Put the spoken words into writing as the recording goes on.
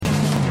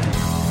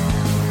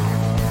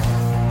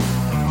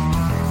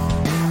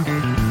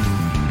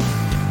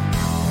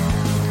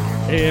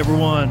Hey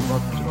everyone,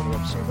 welcome to another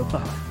episode of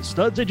Behind the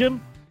Studs. Hey Jim,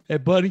 Hey,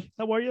 buddy.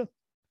 how are you?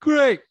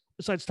 Great.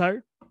 Besides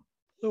tired?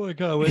 Oh, my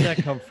God. Where'd that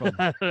come from?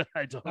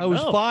 I don't I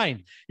was know.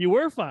 fine. You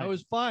were fine. I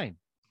was fine.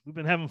 We've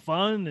been having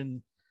fun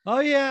and Oh,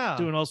 yeah.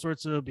 doing all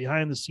sorts of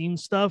behind the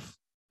scenes stuff.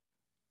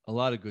 a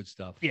lot of good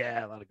stuff.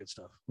 Yeah, a lot of good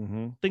stuff.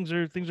 Mm-hmm.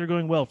 Things are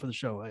going well for the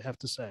show, I have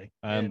to say.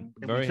 I'm And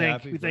very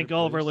happy. We very thank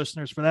all of our pleased.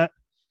 listeners for that.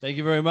 Thank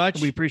you very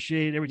much. We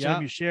appreciate every time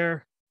Yeah. you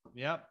share.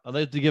 Yep. I'd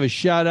like to give a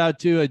shout out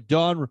to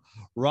Don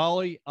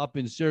Raleigh up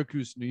in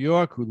Syracuse, New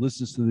York, who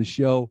listens to the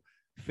show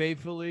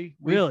faithfully,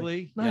 Really?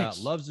 weekly. Nice.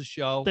 Yeah, loves the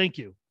show. Thank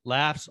you.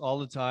 Laughs all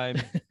the time.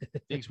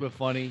 Thinks we're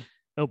funny.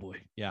 Oh boy.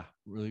 Yeah,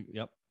 really.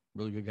 Yep,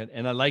 really good guy.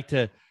 And I'd like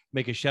to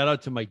make a shout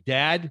out to my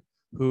dad,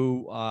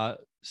 who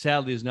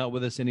sadly is not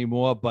with us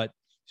anymore, but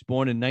he's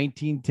born in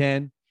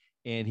 1910,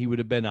 and he would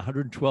have been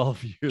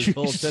 112 years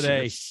old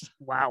today. Jesus.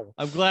 Wow.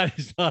 I'm glad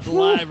he's not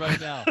alive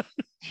right now.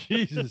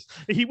 Jesus.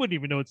 He wouldn't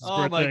even know it's his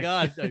Oh birthday. my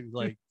God. I was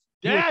like,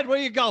 Dad, where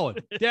you going?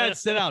 Dad,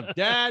 sit down.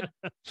 Dad,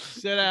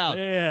 sit down.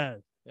 Yeah,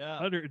 Yeah.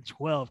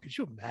 112. Could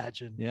you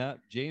imagine? Yeah.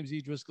 James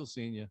E. Driscoll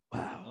Sr.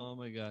 Wow. Oh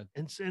my God.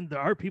 And there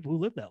are people who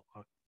live that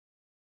long.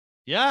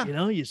 Yeah. You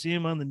know, you see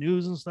him on the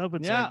news and stuff.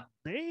 It's Yeah.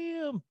 like,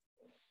 damn.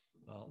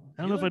 Well,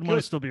 I don't know if I'd want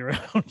to still be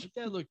around. My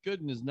dad looked good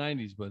in his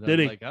 90s, but Did I'm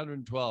he? like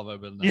 112. I've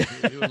been Yeah.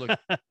 he would look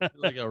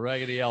like a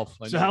raggedy elf.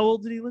 I So know. how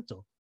old did he live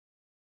till?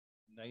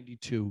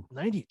 92.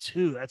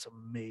 92. That's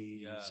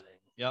amazing.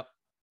 Yep.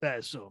 That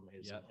is so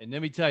amazing. Yeah. And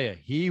let me tell you,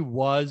 he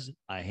was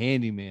a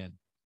handyman.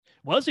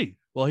 Was he?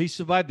 Well, he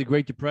survived the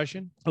Great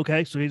Depression.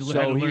 Okay. So he had to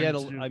So he learn had,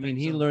 to do I mean,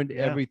 things he on- learned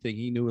yeah. everything.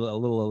 He knew a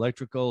little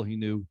electrical. He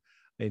knew,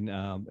 and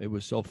it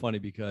was so funny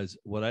because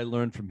what I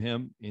learned from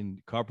him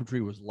in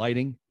carpentry was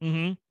lighting.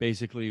 Mhm.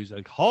 Basically, he was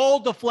like,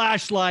 hold the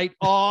flashlight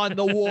on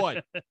the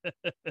wood.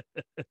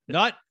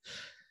 Not.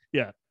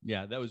 Yeah.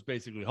 Yeah. That was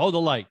basically hold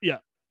the light. Yeah.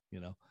 You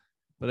know,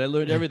 but I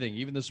learned everything,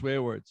 even the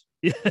swear words.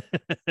 Yeah.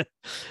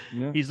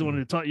 Yeah. He's the one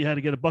who taught you how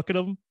to get a bucket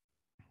of them.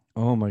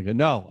 Oh my God.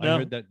 No, I No?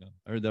 heard that. No,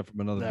 I heard that from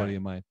another No. buddy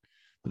of mine,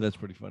 but that's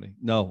pretty funny.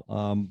 No,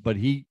 but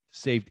he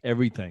saved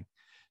everything.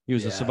 He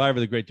was a Yeah. survivor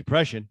of the Great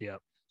Depression. Yep.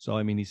 So,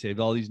 I mean, he saved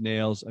all these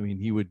nails. I mean,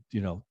 he would,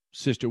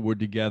 sister wood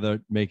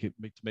together, make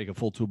a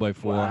full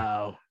 2x4.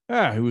 Wow.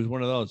 Yeah. He was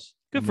one of those.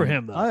 Good I for mean,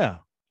 him, though. Oh yeah.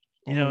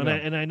 You Oh, know, my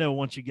and God. I know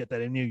once you get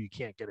that in you, you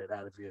can't get it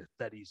out of you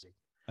that easy.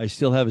 I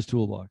still have his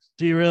toolbox.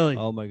 Do you really?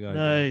 Oh my God.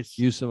 yeah. Nice.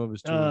 Use some of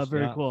his tools.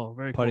 Very yeah. cool.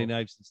 Very Putty cool.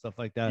 knives and stuff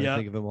like that. Yeah. I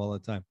think of him all the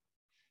time.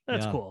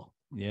 That's Yeah. cool.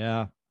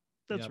 Yeah.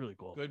 That's Yep. really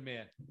cool. Good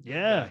man. Good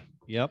Yeah. guy.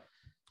 Yep.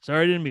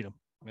 Sorry I didn't meet him.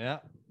 Yeah.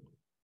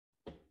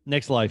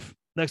 Next life.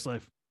 Next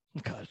life.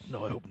 God,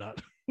 no, I hope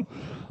not.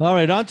 All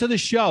right. On to the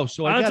show.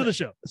 So On I got to the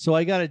show. So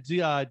I got a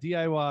DIY.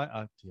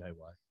 DIY.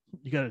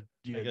 You got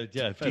I got a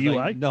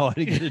DUI? no, I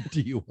didn't get a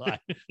DUI.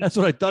 That's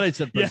what I thought I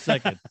said for Yeah. a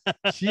second.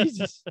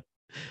 Jesus,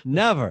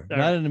 never, All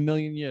not right. in a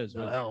million years.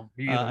 Well,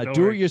 A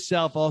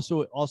do-it-yourself,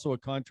 also a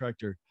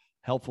contractor.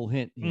 Helpful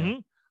hint here.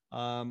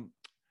 Mhm.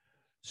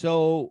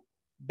 So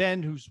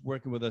Ben, who's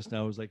working with us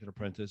now, who's like an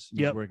apprentice, he's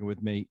Yep. working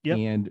with me, Yep.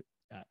 and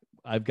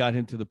I've got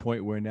him to the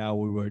point where now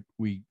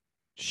we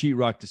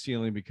sheetrocked the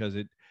ceiling because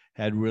it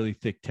had really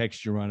thick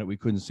texture on it. We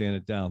couldn't sand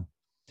it down.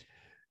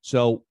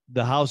 So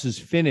the house is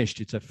finished.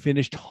 It's a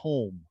finished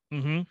home.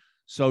 Mm-hmm.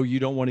 So you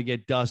don't want to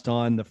get dust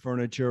on the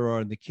furniture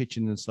or in the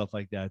kitchen and stuff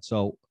like that.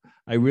 So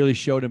I really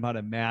showed him how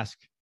to mask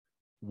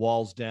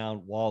walls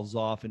down, walls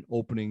off, and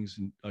openings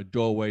and a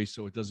doorway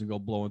so it doesn't go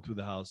blowing through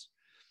the house.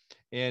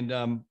 And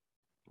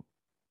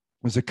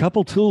there's a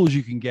couple tools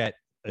you can get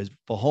as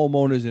for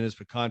homeowners and as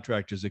for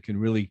contractors that can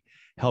really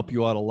help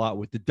you out a lot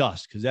with the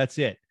dust, because that's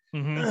it.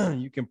 Mm-hmm.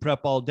 You can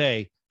prep all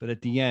day, but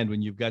at the end,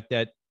 when you've got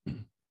that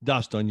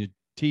dust on your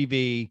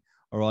TV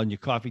or on your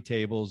coffee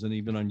tables and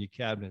even on your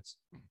cabinets,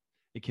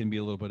 it can be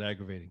a little bit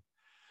aggravating.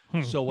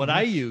 So what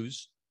I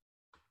use,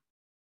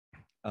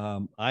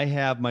 I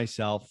have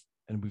myself,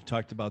 and we've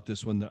talked about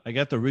this one. I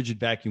got the rigid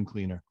vacuum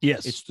cleaner.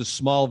 Yes. It's the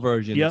small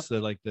version. Yep. It's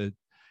like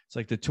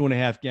the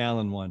 2.5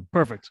 gallon one.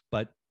 Perfect.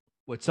 But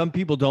what some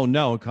people don't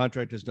know, and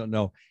contractors don't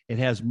know, it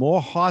has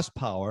more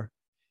horsepower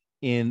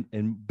and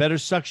better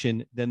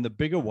suction than the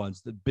bigger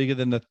ones, bigger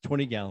than the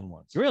 20 gallon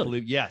ones. Really?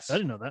 Yes. I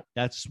didn't know that.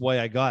 That's why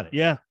I got it.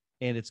 Yeah.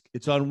 And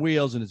it's on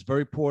wheels and it's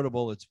very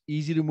portable. It's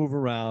easy to move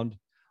around,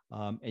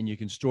 and you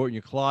can store it in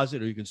your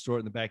closet or you can store it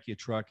in the back of your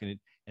truck, and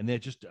they're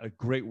just a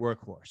great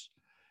workhorse.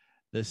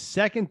 The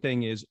second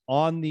thing is,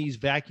 on these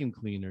vacuum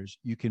cleaners,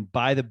 you can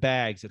buy the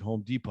bags at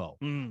Home Depot,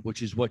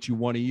 which is what you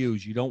want to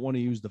use. You don't want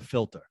to use the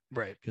filter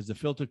Right. because the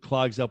filter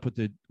clogs up with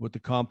the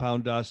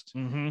compound dust,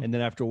 Mm-hmm. and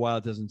then after a while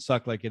it doesn't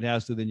suck like it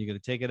has to. Then you're going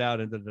to take it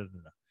out and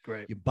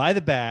Great. you buy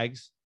the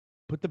bags,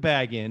 put the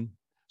bag in,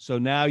 so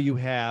now you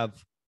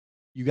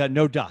got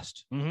no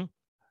dust. Mm-hmm.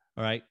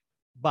 All right.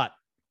 But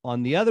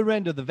on the other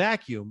end of the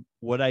vacuum,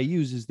 what I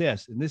use is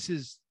this, and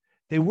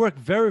they work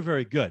very,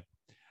 very good.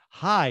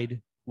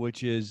 Hyde,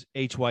 which is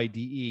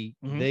HYDE,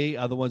 Mhm. they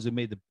are the ones that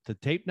made the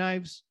tape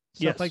knives,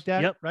 stuff Yes. like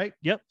that. Yep. Right.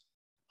 Yep.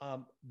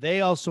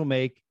 They also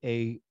make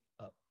a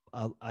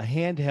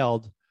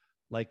handheld,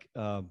 like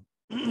a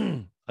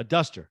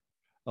duster,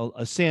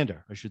 a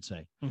sander, I should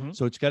say. Mhm.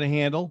 So it's got a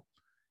handle,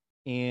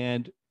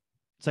 and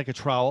it's like a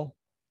trowel,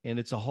 and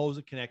it's a hose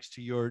that connects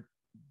to your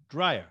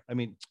dryer. I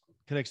mean,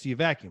 connects to your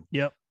vacuum.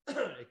 Yep.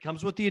 It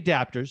comes with the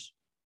adapters,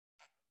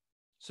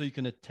 so you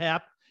can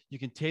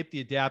tape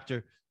the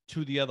adapter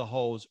to the other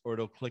hose, or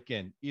it'll click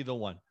in, either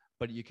one.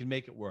 But you can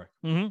make it work.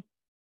 Mm-hmm.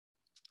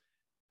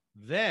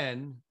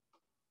 Then,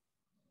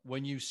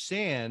 when you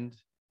sand,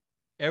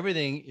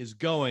 everything is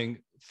going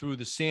through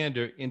the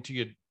sander into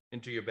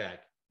your bag.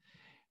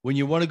 When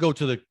you want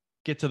to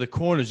get to the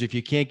corners, if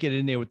you can't get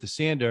in there with the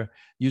sander,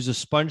 use a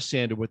sponge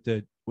sander with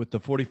the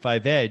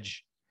 45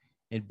 edge,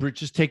 and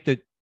just take the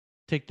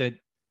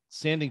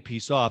sanding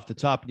piece off the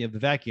top, and you have the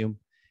vacuum.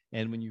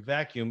 And when you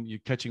vacuum, you're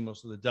catching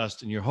most of the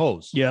dust in your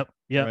hose. Yep.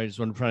 Yep. Right. That's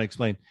what I'm trying to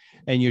explain.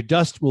 And your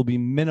dust will be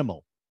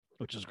minimal,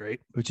 Which is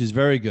great. which is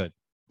very good.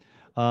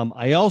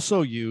 I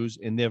also use,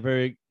 and they're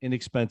very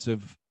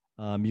inexpensive.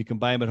 You can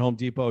buy them at Home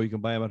Depot. You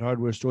can buy them at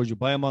hardware stores. You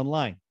buy them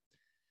online.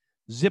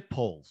 Zip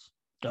poles.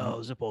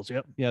 Oh, zip holes.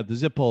 Yep. Yeah, the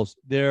zip poles.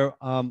 They're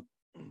not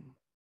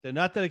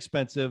that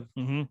expensive.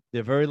 Mm-hmm.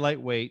 They're very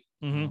lightweight.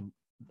 Mm-hmm.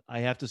 I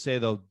have to say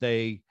though,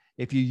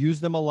 if you use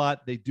them a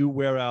lot, they do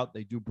wear out.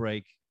 They do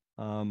break.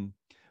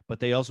 But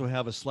they also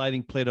have a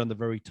sliding plate on the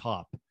very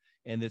top,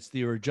 and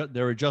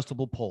they're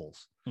adjustable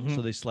poles. Mhm.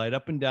 So they slide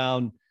up and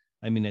down.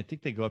 I mean, I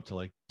think they go up to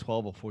like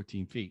 12 or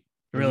 14 feet.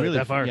 They're Really?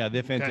 That far? Yeah, they're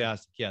Okay.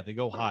 fantastic. Yeah, they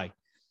go high.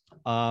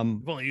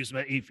 I've only used them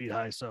at 8 feet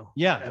high, so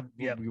Yeah,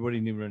 yeah. we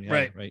wouldn't even run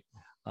Right.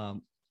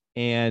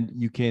 And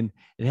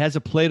it has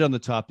a plate on the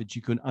top that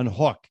you can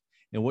unhook.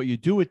 And what you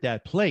do with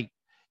that plate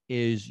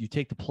is you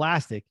take the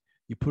plastic,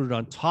 you put it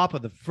on top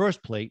of the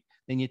first plate,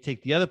 then you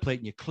take the other plate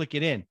and you click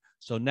it in.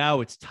 So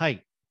now it's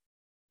tight.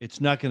 It's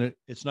not gonna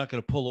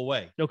pull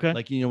away. Okay.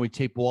 Like, we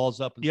tape walls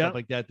up and Yep. stuff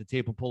like that. The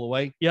tape will pull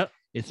away. Yep.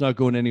 It's not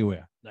going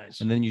anywhere.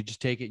 Nice. And then you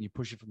just take it and you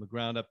push it from the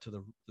ground up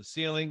to the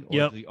ceiling, or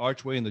Yep. the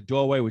archway and the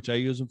doorway, which I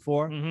use them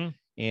for. Mm-hmm.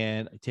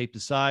 And I tape the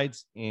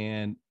sides,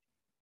 and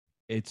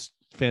it's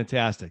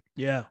fantastic.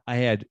 Yeah. I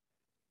had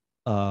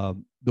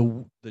the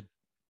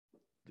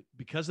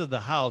because of the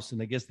house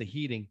and I guess the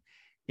heating,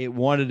 it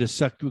wanted to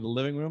suck through the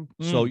living room.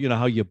 So you know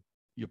how your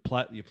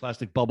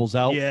plastic bubbles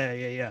out. Yeah.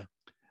 Yeah. Yeah.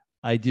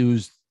 I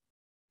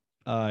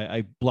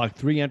blocked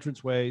 3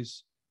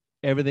 entranceways.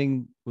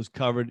 Everything was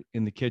covered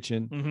in the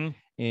kitchen.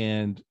 Mm-hmm.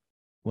 And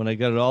when I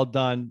got it all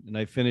done and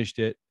I finished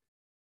it,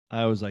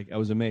 I was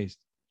amazed.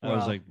 I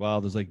was Wow. like, wow,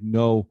 there's like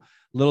no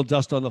little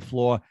dust on the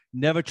floor.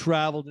 Never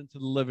traveled into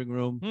the living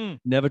room.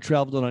 Never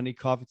traveled on any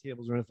coffee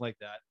tables or anything like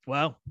that.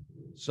 Wow.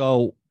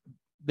 So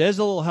there's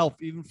a little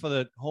help even for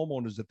the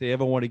homeowners if they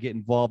ever want to get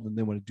involved and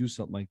they want to do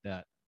something like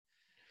that.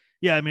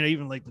 Yeah. I mean, I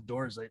even like the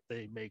doors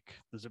they make,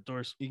 the zip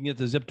doors. You can get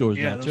the zip doors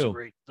Yeah, now those too. are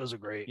great. Those are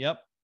great. Yep.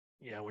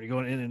 Yeah, when you're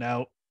going in and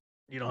out,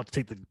 you don't have to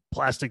take the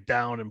plastic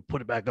down and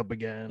put it back up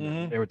again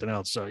and everything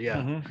else. So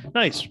yeah, Mhm.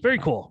 nice. Very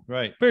cool.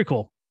 Right. Very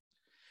cool.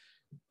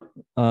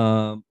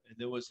 And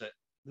there was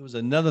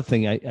another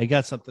thing. I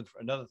got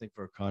another thing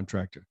for a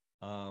contractor.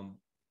 And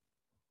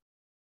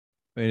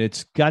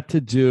it's got to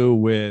do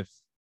with,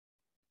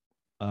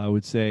 I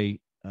would say,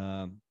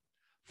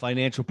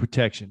 financial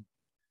protection.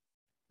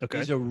 Okay.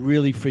 These are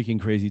really freaking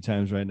crazy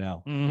times right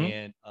now.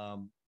 Mhm.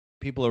 And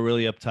people are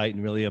really uptight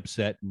and really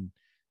upset and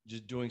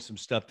just doing some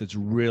stuff that's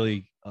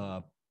really,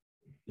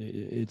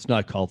 it's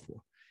not called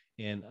for.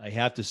 And I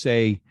have to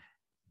say,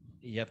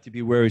 you have to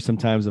be wary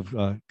sometimes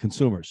of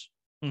consumers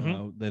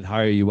that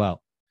hire you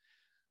out.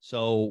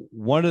 So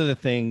one of the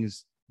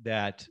things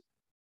that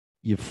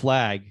you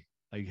flag,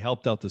 I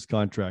helped out this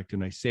contractor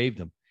and I saved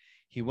him.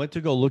 He went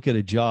to go look at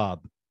a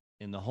job,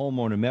 and the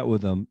homeowner met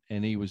with him,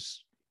 and he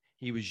was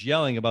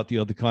yelling about the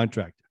other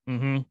contractor.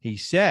 Mm-hmm. He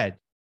said,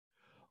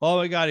 "Oh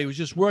my God, he was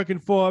just working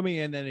for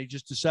me, and then he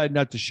just decided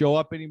not to show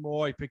up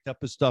anymore. He picked up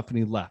his stuff and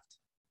he left."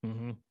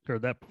 Mm-hmm.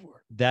 Heard that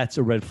before. That's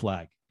a red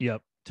flag.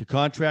 Yep. To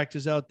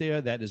contractors out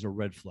there, that is a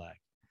red flag.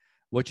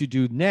 What you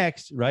do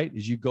next, right,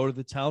 is you go to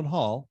the town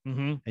hall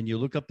Mm-hmm. and you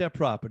look up their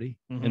property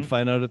Mhm. and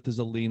find out if there's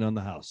a lien on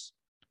the house.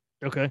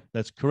 Okay.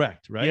 That's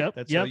correct, right? Yep,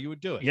 That's yep. how you would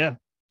do it. Yeah.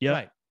 Yeah.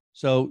 Right.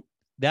 So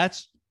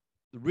that's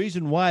the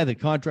reason why the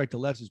contractor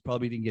left, is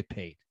probably didn't get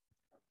paid.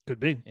 Could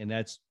be. And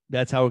that's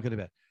how it could have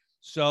been.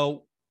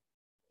 So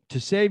to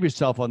save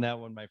yourself on that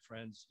one, my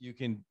friends, you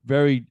can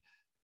very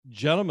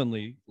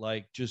gentlemanly,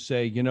 just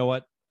say, you know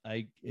what,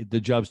 the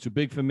job's too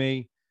big for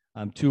me.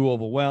 I'm too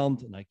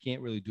overwhelmed and I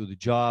can't really do the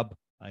job.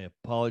 I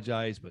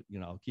apologize, but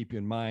I'll keep you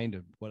in mind,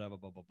 or whatever,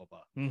 blah, blah, blah, blah.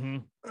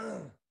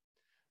 Mm-hmm.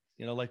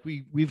 Like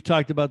we've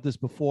talked about this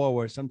before,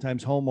 where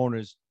sometimes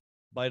homeowners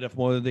bite off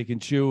more than they can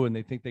chew, and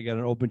they think they got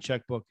an open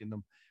checkbook in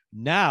them.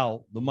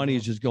 Now the money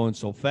is just going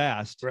so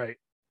fast, Right.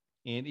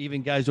 and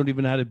even guys don't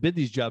even know how to bid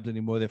these jobs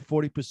anymore. They're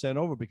 40%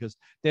 over because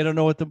they don't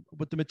know what the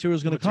material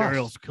is going to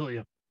Materials cost. kill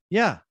you.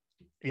 Yeah.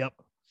 Yep.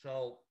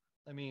 So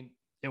I mean,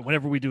 And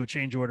whenever we do a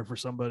change order for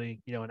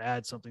somebody, and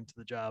add something to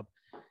the job,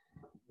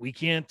 we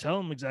can't tell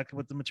them exactly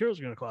what the materials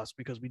are going to cost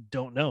because we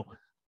don't know.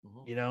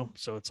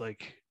 So it's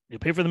like you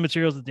pay for the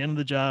materials at the end of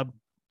the job,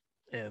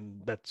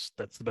 And that's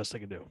the best I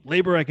can do.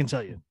 Labor, I can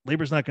tell you,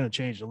 labor's not going to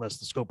change unless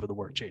the scope of the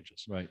work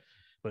changes. Right.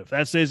 But if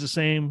that stays the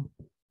same,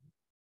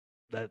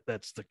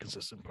 that's the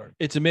consistent part.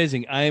 It's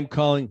amazing. I am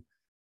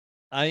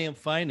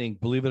finding,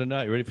 believe it or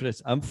not, you ready for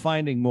this? I'm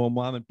finding more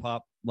mom and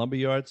pop lumber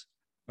yards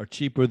are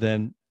cheaper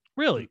than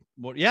Really?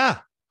 Yeah.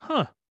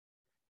 Huh.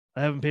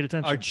 I haven't paid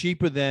attention. Are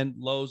cheaper than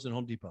Lowe's and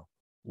Home Depot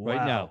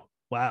right now.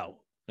 Wow.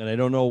 And I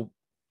don't know.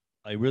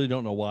 I really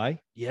don't know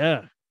why.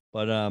 Yeah.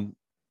 But I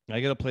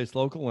got a place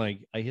local and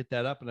I hit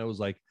that up and I was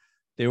like,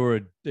 they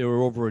were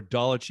over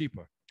 $1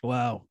 cheaper.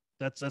 Wow.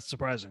 That's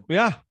surprising.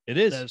 Yeah, it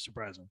is. That is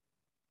surprising.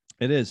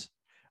 It is.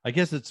 I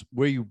guess it's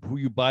who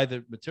you buy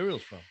the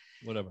materials from.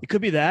 Whatever. It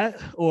could be that,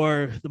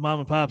 or the mom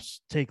and pops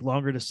take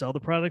longer to sell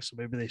the products. So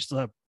maybe they still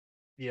have,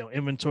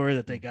 inventory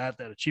that they got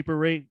at a cheaper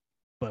rate,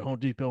 but Home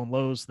Depot and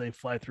Lowe's, they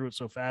fly through it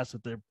so fast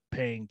that they're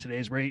paying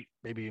today's rate.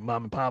 Maybe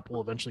mom and pop will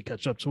eventually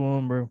catch up to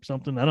them or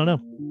something. I don't know.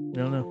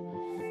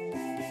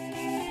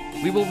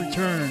 We will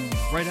return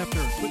right after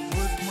a quick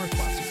word from our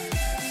sponsor.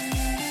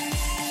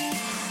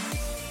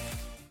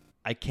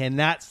 I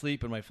cannot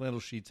sleep in my flannel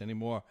sheets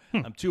anymore.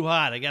 I'm too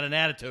hot. I got an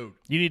attitude.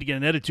 You need to get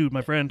an Attitude,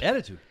 my friend.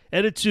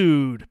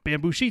 Attitude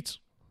Bamboo sheets.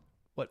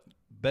 What?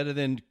 Better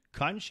than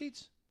cotton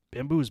sheets?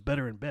 Bamboo is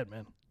better in bed,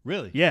 man.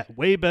 Really? Yeah,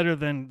 way better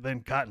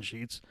than cotton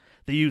sheets.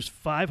 They use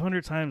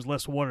 500 times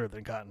less water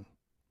than cotton.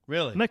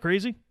 Really? Isn't that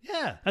crazy?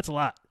 Yeah. That's a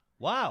lot.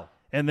 Wow.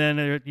 And then,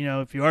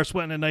 if you are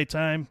sweating at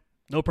nighttime,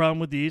 no problem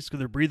with these because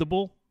they're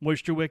breathable,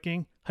 moisture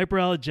wicking,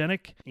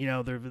 hyperallergenic.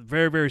 They're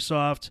very, very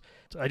soft.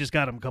 I just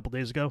got them a couple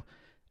days ago.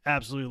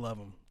 Absolutely love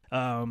them.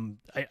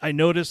 I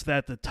noticed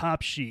that the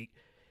top sheet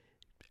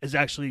is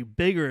actually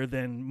bigger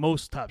than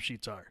most top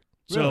sheets are.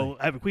 Really? So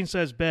I have a queen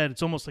size bed.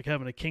 It's almost like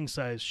having a king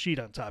size sheet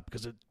on top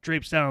because it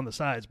drapes down on the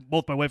sides.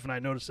 Both my wife and I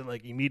noticed it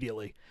like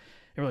immediately.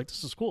 And we're like,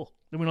 this is cool.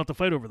 Then we don't have to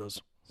fight over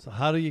those. So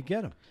how do you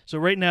get them? So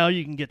right now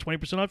you can get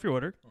 20% off your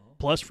order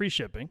plus free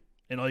shipping.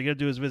 And all you got to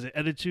do is visit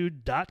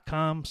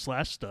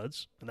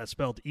ettitude.com/studs. And that's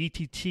spelled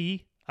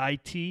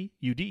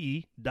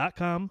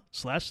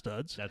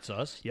ETTITUDE.com/studs. That's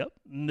us. Yep.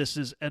 And this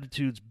is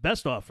Ettitude's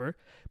best offer.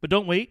 But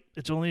don't wait.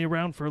 It's only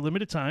around for a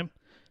limited time.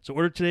 So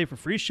order today for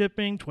free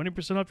shipping,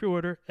 20% off your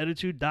order,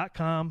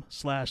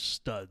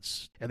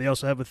 ettitude.com/studs. And they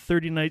also have a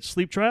 30-night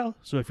sleep trial.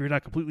 So if you're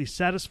not completely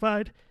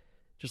satisfied,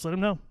 just let them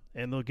know.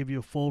 And they'll give you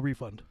a full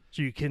refund.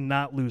 So you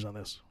cannot lose on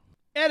this.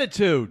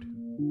 Attitude.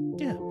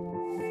 Yeah.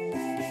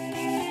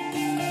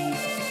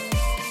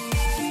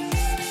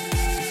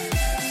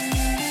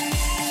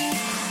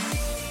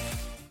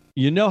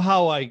 You know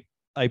how I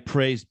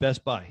praised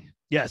Best Buy?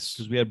 Yes.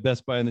 Because we had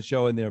Best Buy on the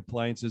show and their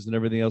appliances and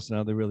everything else.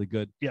 Now they're really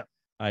good. Yeah.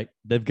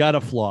 They've got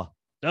a flaw.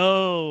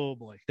 Oh,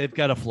 boy. They've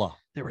got a flaw.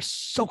 They were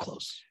so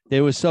close.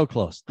 They were so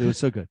close. They were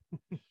so good.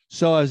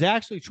 So I was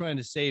actually trying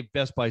to save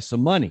Best Buy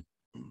some money.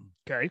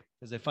 Okay.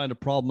 Because I found a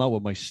problem out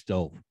with my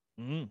stove.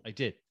 Mm. I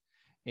did.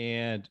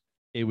 And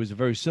it was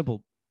a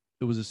simple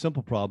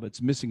problem.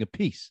 It's missing a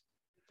piece.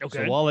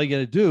 Okay. So all I got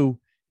to do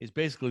is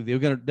basically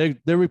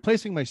they're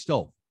replacing my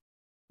stove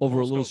over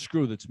a little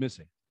screw that's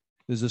missing.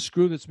 There's a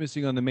screw that's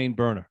missing on the main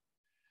burner.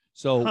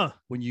 So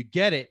when you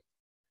get it,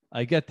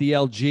 I get the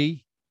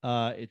LG.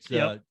 It's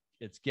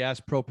gas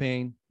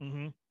propane,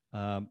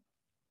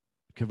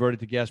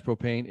 converted to gas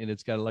propane, and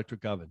it's got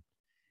electric oven.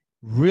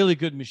 Really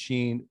good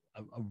machine.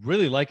 I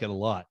really like it a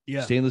lot.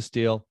 Yeah. Stainless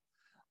steel.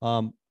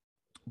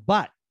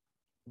 But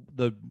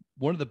one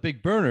of the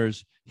big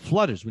burners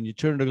flutters when you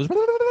turn it. It goes,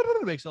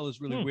 it makes all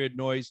this really weird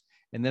noise,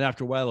 and then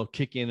after a while it'll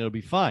kick in. It'll be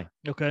fine.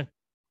 Okay.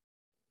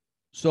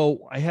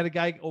 So I had a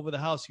guy over the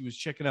house. He was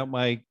checking out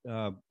my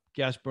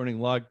gas burning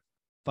log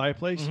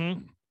fireplace.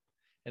 Mm-hmm.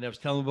 And I was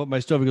telling him about my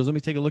stove. He goes, let me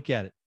take a look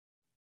at it.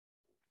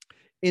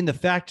 In the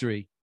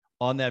factory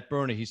on that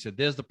burner, he said,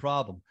 there's the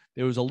problem.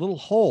 There was a little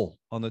hole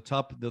on the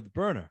top of the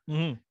burner.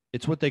 Mm-hmm.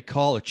 It's what they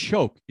call a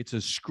choke. It's a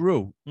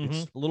screw. Mm-hmm.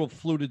 It's a little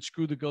fluted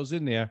screw that goes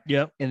in there.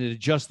 Yep. And it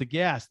adjusts the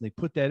gas. And they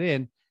put that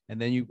in.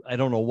 And then I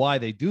don't know why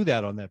they do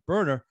that on that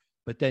burner,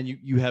 but then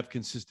you have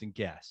consistent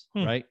gas,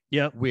 right?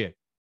 Yep. Weird.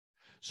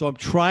 So I'm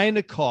trying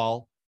to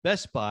call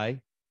Best Buy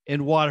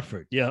in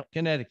Waterford,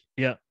 Connecticut.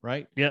 Yeah.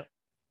 Right? Yeah.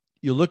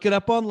 You look it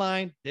up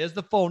online. There's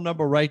the phone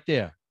number right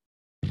there.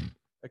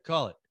 I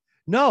call it.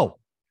 No,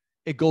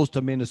 it goes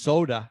to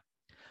Minnesota.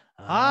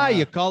 Hi,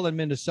 you call in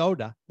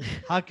Minnesota.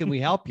 How can we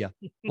help you?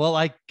 Well,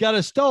 I got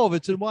a stove.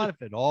 It's in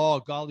Waterford. Oh,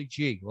 golly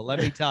gee. Well, let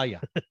me tell you.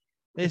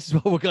 This is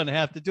what we're going to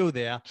have to do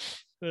there.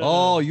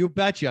 Oh, you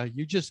betcha.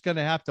 You're just going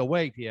to have to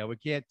wait here. We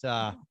can't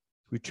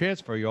we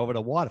transfer you over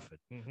to Waterford.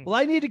 Mm-hmm. Well,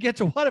 I need to get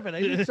to Waterford. I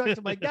need to talk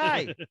to my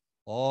guy.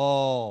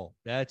 Oh,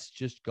 that's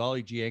just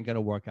golly gee. Ain't going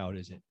to work out,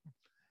 is it?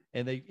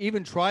 And they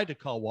even tried to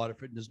call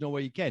Waterford, and there's no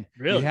way you can.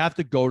 Really? You have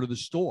to go to the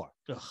store.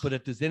 Ugh. But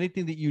if there's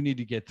anything that you need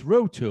to get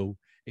through to,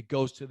 it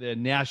goes to their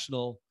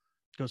national.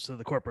 Goes to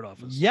the corporate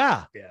office.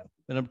 Yeah. Yeah.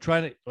 And I'm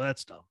trying to. Well,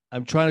 that's dumb.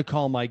 I'm trying to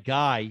call my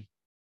guy,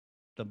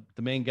 the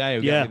main guy,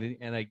 who got me,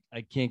 and I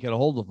can't get a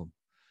hold of him.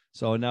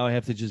 So now I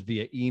have to just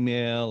via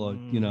email or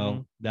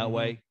that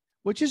way,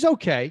 which is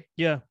okay.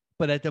 Yeah.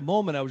 But at the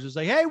moment, I was just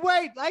like, hey,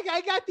 wait,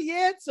 I got the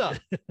answer.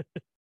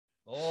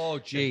 Oh,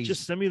 geez.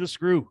 Just send me the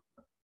screw.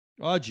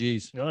 Oh,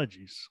 geez. Oh,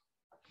 geez.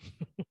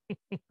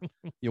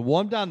 You're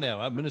warm down there.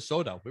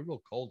 Minnesota. We're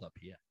real cold up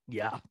here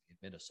Yeah. in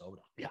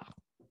Minnesota.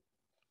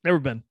 Never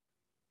been.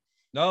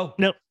 No?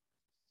 Nope.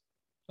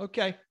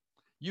 Okay.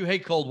 You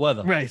hate cold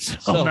weather. Right. So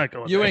So I'm not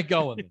going you there. ain't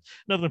going.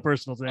 Nothing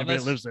personal to anybody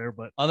that Unless- lives there,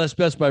 but Unless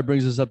Best Buy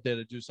brings us up there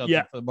to do something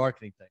Yeah. for the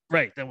marketing thing.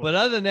 right. Then But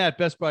other than that,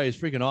 Best Buy is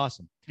freaking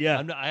awesome.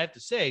 yeah. I have to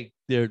say,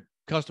 their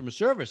customer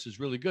service is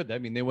really good. I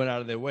mean, they went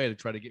out of their way to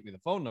try to get me the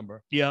phone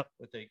number, Yeah.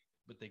 but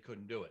they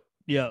couldn't do it.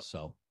 Yeah.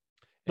 So,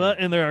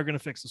 And they are going to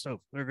fix the stove.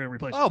 They're going to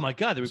replace oh it. my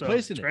God, they're So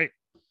replacing it's it. great.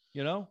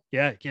 You know,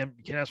 Yeah. You can't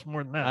ask for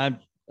more than that.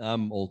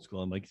 I'm old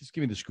school. I'm like, just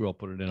give me the screw. I'll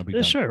put it in. I'll be Yeah,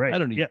 done. sure. Right. I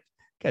don't need. Yeah.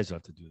 Guys don't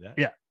have to do that.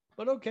 Yeah.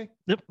 But okay.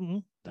 Yep.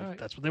 Mhm. All right.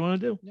 That's what they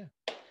want to do.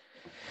 Yeah.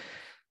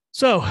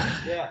 So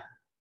Yeah.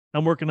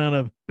 I'm working on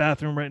a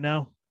bathroom right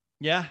now.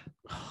 Yeah.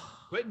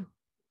 Quitting.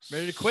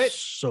 Ready to quit?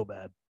 So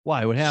bad.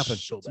 Why? What happened?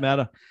 So What's the bad.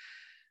 matter?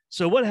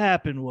 So what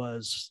happened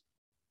was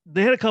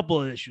they had a couple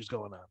of issues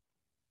going on.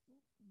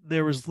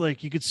 There was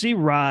like you could see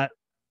rot,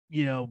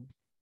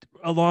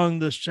 along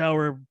the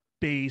shower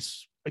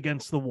base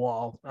against the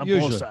wall on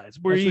Usually. both sides,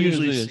 where That's you what it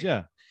usually is. see.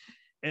 Yeah.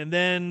 And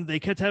then they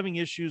kept having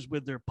issues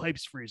with their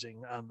pipes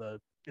freezing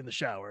in the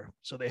shower.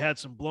 So they had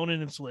some blown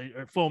in insulation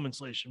or foam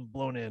insulation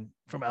blown in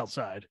from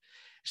outside,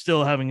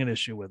 still having an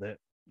issue with it.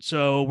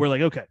 So we're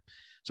like, okay.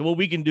 So what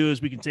we can do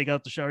is we can take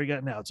out the shower you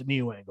got now. It's a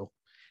neo angle,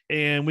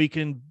 and we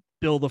can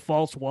build a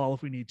false wall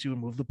if we need to and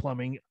move the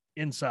plumbing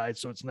inside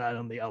so it's not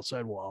on the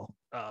outside wall.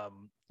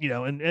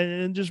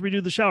 And just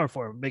redo the shower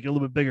for them, make it a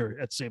little bit bigger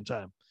at the same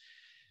time.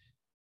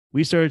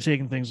 We started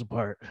taking things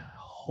apart.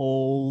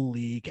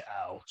 Holy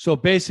cow. So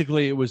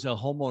basically, it was a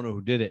homeowner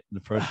who did it in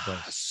the first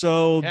place.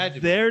 So Had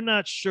to be. they're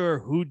not sure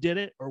who did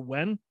it or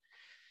when.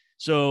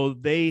 So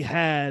they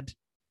had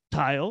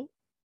tile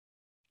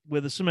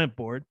with a cement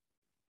board,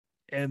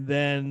 and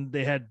then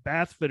they had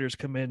bath fitters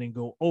come in and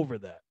go over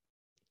that.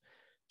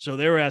 So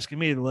they were asking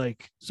me,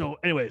 like, so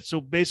anyway, so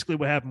basically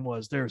what happened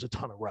was there was a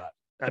ton of rot.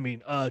 I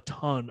mean, a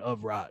ton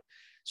of rot.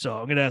 So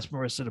I'm going to ask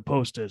Marissa to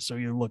post it. So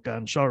you look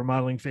on Shaw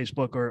Remodeling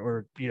Facebook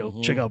or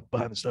check out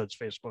Behind the Studs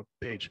Facebook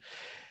page.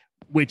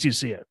 Wait till you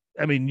see it.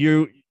 I mean,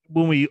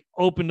 when we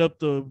opened up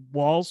the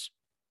walls,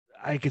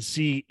 I could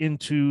see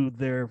into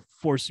their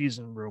Four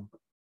Season room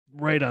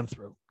right on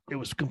through. It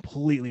was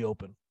completely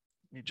open.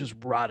 It just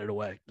rotted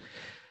away.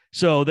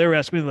 So they were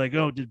asking me like,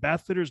 oh, did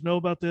bath fitters know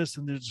about this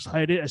and they just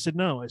hide it? I said,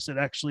 no. I said,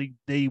 actually,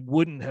 they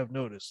wouldn't have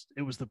noticed.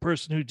 It was the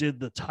person who did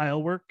the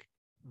tile work.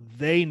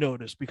 They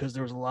noticed because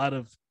there was a lot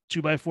of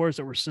 2x4s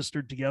that were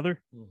sistered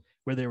together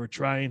where they were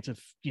trying to,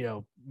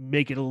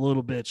 make it a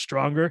little bit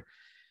stronger,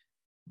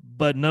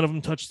 but none of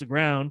them touched the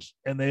ground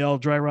and they all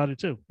dry rotted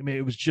too. I mean,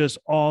 it was just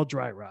all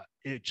dry rot.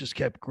 It just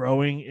kept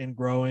growing and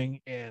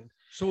growing. And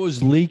So it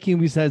was leaking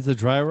besides the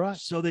dry rot?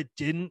 so that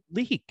didn't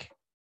leak.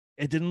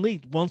 It didn't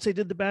leak. Once they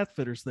did the bath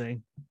fitters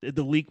thing,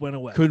 the leak went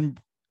away. Couldn't.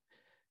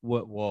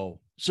 What? Whoa.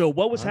 So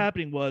what was Huh?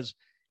 happening was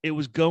it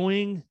was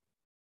going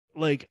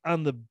like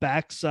on the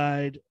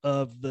backside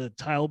of the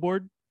tile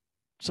board,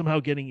 somehow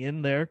getting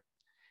in there.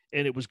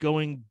 And it was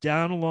going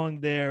down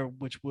along there,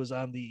 which was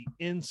on the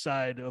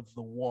inside of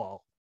the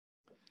wall.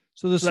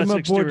 So the So that's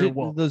cement board, exterior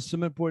wall. the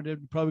cement board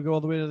didn't probably go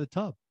all the way to the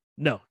top.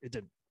 No, it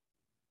didn't.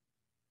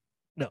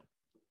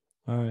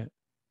 All right.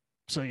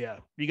 So yeah,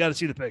 you got to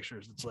see the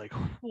pictures. It's like,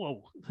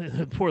 whoa.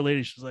 The poor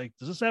lady, she's like,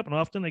 does this happen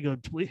often? I go,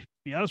 to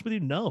be honest with you,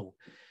 no.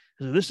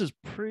 So this is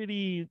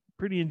pretty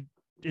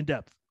in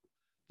depth.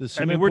 The I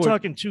cement mean, we're board-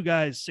 talking 2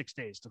 guys, 6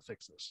 days to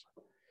fix this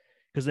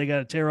because they got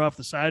to tear off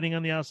the siding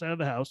on the outside of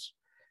the house.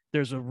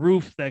 There's a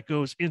roof that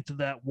goes into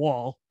that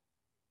wall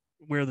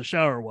where the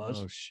shower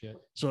was. Oh shit.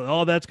 So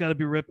all that's got to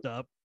be ripped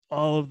up.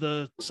 All of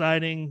the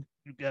siding,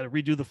 you've got to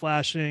redo the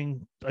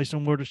flashing, ice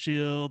and water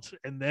shield,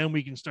 and then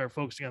we can start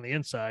focusing on the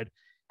inside.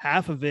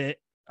 Half of it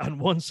on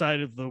one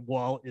side of the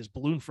wall is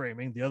balloon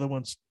framing. The other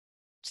one's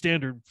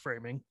standard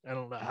framing. I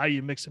don't know how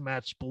you mix and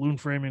match balloon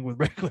framing with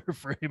regular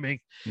framing.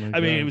 I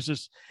mean, it was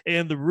just,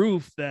 and the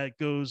roof that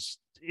goes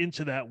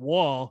into that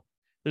wall,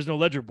 there's no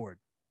ledger board.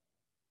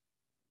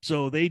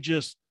 So they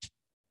just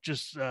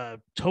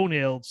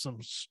toenailed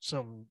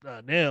some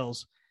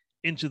nails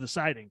into the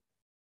siding,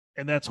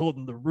 and that's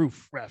holding the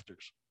roof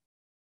rafters.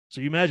 So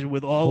you imagine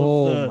with all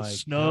Oh of the my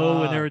snow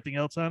God. and everything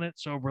else on it.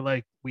 So we're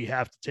like, we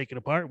have to take it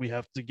apart. We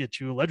have to get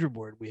you a ledger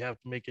board. We have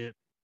to make it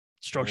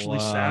structurally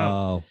sound.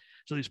 Wow.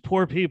 So these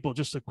poor people,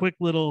 just a quick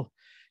little,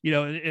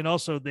 and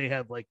also they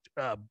had like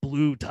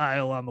blue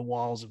tile on the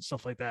walls and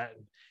stuff like that.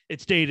 And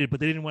it's dated, but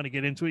they didn't want to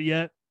get into it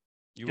yet.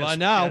 You are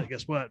now. Yeah,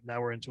 guess what?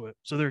 Now we're into it.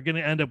 So they're going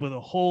to end up with a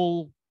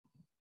whole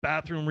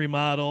bathroom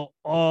remodel,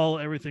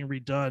 everything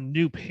redone,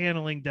 new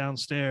paneling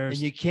downstairs.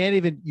 And you can't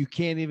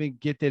even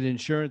get that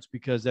insurance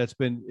because it's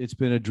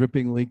been a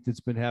dripping leak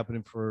that's been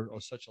happening for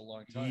such a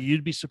long time.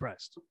 You'd be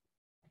surprised.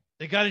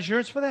 They got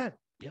insurance for that?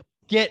 Yep.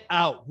 Get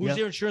out. Who's Yep.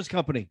 their insurance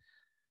company?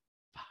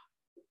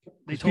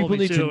 They 'Cause told people me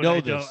need to too, and know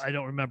I this. I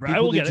don't remember. People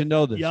I will need get to it.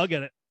 know this. Yeah, I'll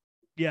get it.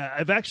 Yeah,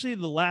 I've actually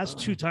the last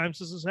 2 times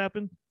this has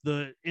happened,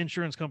 the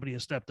insurance company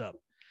has stepped up.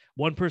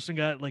 One person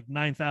got like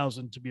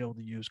 $9,000 to be able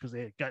to use because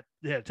they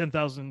had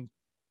 $10,000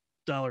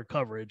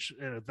 coverage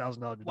and $1,000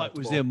 deductible. What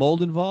was there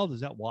mold involved?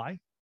 Is that why?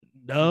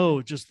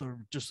 No, just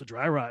the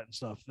dry rot and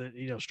stuff that,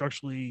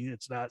 structurally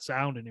it's not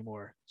sound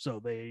anymore.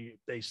 So they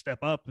step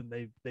up and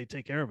they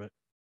take care of it.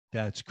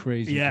 That's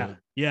crazy. Yeah. Dude.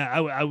 Yeah.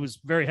 I was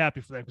very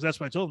happy for that because that's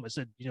what I told them. I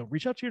said,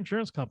 reach out to your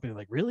insurance company. They're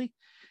like, really?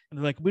 And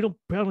they're like, we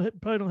probably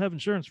don't have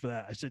insurance for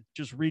that. I said,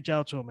 just reach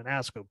out to them and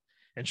ask them.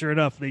 And sure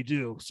enough, they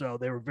do. So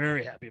they were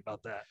very happy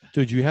about that.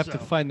 Dude, you have to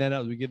find that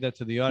out. We give that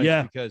to the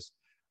audience because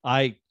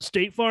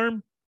State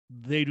Farm,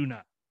 they do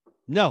not.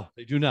 No,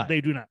 they do not.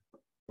 They do not.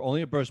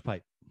 Only a burst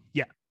pipe.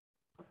 Yeah.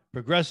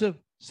 Progressive,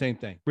 same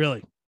thing.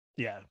 Really?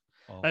 Yeah.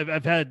 Oh.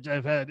 I've had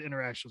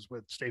interactions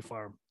with State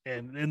Farm,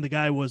 and the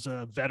guy was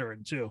a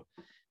veteran too.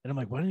 And I'm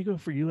like, why don't you go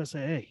for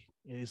USAA?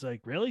 And he's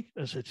like, really?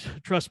 I said,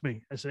 trust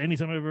me. I said,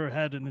 anytime I've ever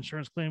had an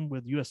insurance claim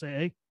with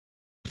USAA,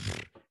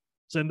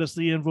 send us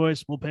the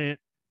invoice, we'll pay it.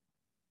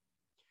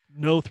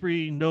 No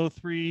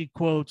three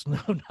quotes, no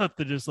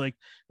nothing. Just like,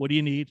 what do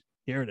you need?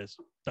 Here it is.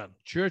 Done.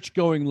 Church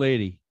going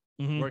lady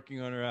Mhm.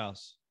 working on her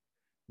house.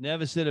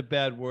 Never said a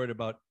bad word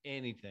about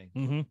anything.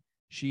 Mm-hmm.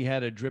 She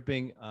had a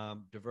dripping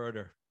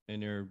diverter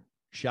in her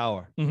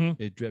shower.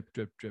 Mm-hmm. It drip,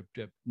 drip, drip,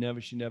 drip.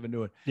 She never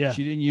knew it. Yeah.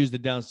 She didn't use the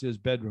downstairs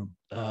bedroom.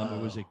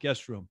 It was a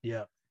guest room.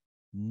 Yeah.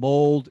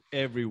 Mold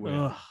everywhere.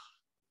 Ugh.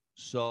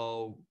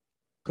 So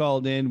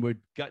called in. We're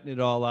gutting it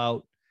all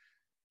out.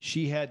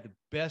 She had the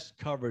best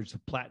coverage, the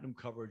platinum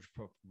coverage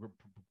for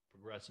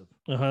Progressive.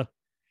 Uh-huh.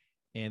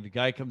 And the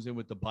guy comes in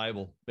with the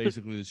Bible,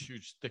 basically this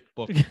huge thick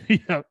book,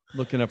 Yeah.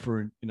 looking up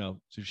for,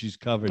 so she's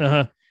covered.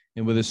 Uh-huh.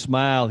 And with a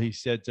smile, he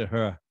said to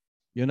her,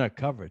 "You're not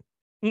covered."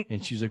 Mm.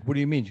 And she's like, "What do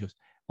you mean?" She goes,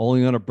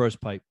 "Only on a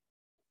burst pipe,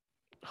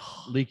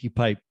 leaky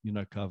pipe. You're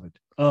not covered."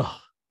 Oh,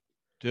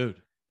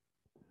 Dude,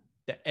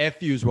 the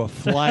FUs were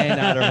flying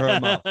out of her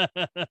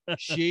mouth.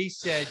 She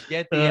said,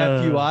 "Get the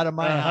FU out of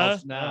my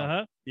house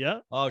now."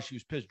 Yeah. Oh, she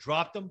was pissed.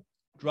 Dropped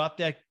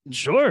that. insurance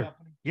Sure.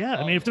 company. Yeah.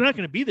 I mean, if they're not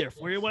going to be there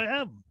for you, why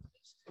have them?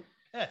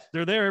 Yes.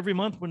 They're there every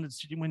month when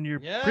your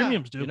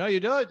premiums due. You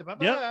do it.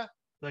 Yep.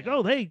 Like,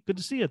 oh, hey, good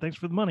to see you. Thanks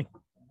for the money.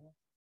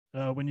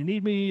 When you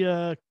need me,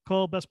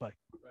 call Best Buy.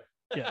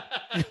 Yeah.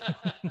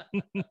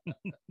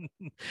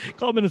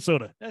 Call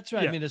Minnesota. That's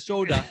right, Yeah.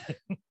 Minnesota.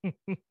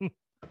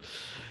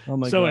 Oh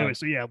my So God. anyway,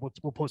 so yeah,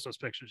 we'll post those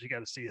pictures. You got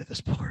to see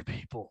this poor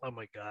people. Oh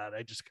my God.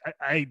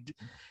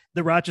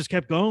 The rot just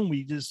kept going.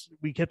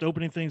 We kept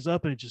opening things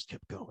up and it just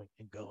kept going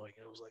and going.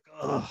 It was like,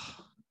 oh,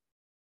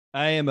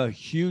 I am a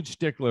huge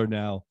stickler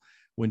now.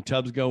 When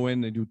tubs go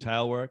in, they do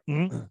tile work.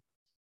 Mhm.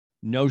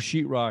 No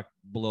sheetrock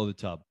below the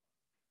tub.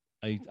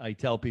 I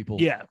tell people,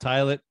 Yeah.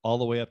 tile it all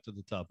the way up to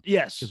the tub.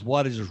 yes. Because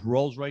water just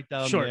rolls right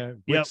down Sure. there,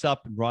 wicks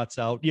up and rots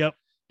out, Yep.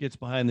 gets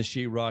behind the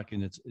sheetrock,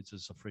 and it's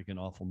just a freaking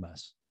awful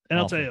mess. And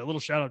I'll Awful. tell you a little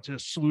shout out to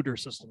Schluter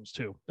Systems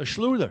too. The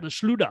Schluter. The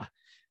Schluter.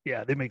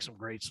 Yeah, they make some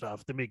great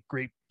stuff. They make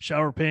great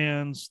shower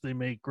pans. They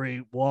make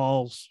great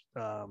walls.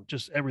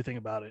 Just everything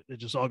about it. It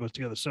just all goes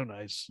together so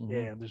nice.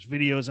 Mhm. And there's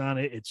videos on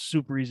it. It's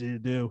super easy to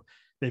do.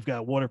 They've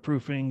got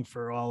waterproofing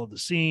for all of the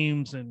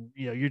seams, and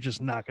you're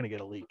just not going to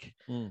get a leak.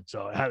 Mm.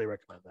 So I highly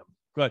recommend them.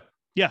 Good.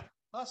 Yeah.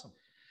 Awesome.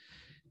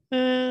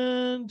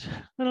 And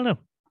I don't know.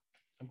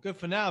 I'm good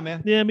for now,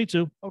 man. Yeah, me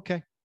too.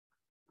 Okay.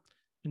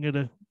 I'm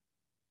gonna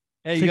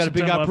Hey, you take got a some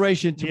big time off.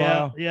 operation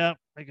tomorrow. Yeah.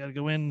 I got to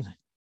go in,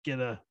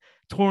 get a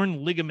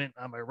torn ligament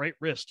on my right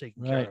wrist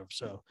taken Right. care of.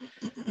 So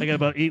I got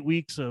about 8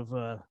 weeks of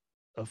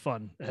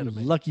fun ahead of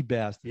me. Lucky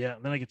bastard. Yeah,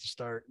 and then I get to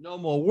start. No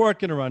more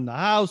working around the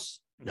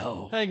house,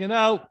 No, hanging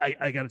out.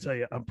 I got to tell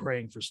you, I'm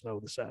praying for snow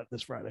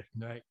this Friday,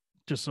 Right.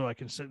 just so I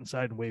can sit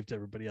inside and wave to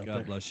everybody out God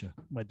there. bless you.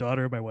 My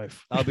daughter, my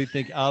wife. I'll be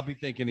thinking of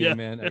Yeah. you,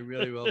 man. I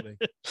really will be.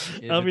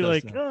 I'll it be does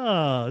like,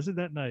 snow. oh, isn't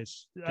that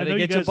nice? Can I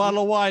get you a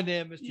bottle of wine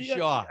there, Mr. Yeah,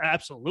 Shaw?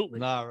 absolutely.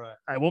 All right.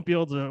 I won't be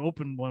able to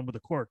open one with a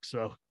cork,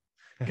 so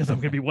because I'm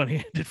going to be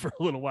one-handed for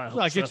a little while.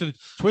 Well, I get so- to the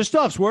twist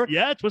offs work.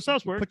 Yeah, twist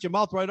house work. Put your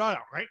mouth right on it.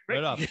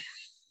 Right. up.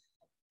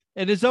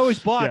 And there's always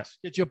box.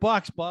 Get your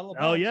box bottle. Of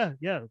Oh box.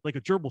 yeah, like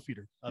a gerbil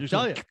feeder. I'll Just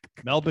tell like-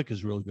 you. Melbic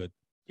is real good.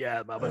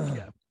 Yeah,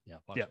 yeah. Yeah.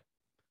 Yeah.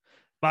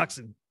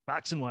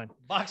 Boxing wine.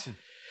 Boxing.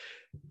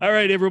 All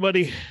right,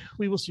 everybody.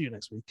 We will see you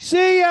next week.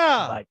 See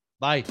ya. Bye.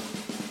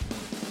 Bye.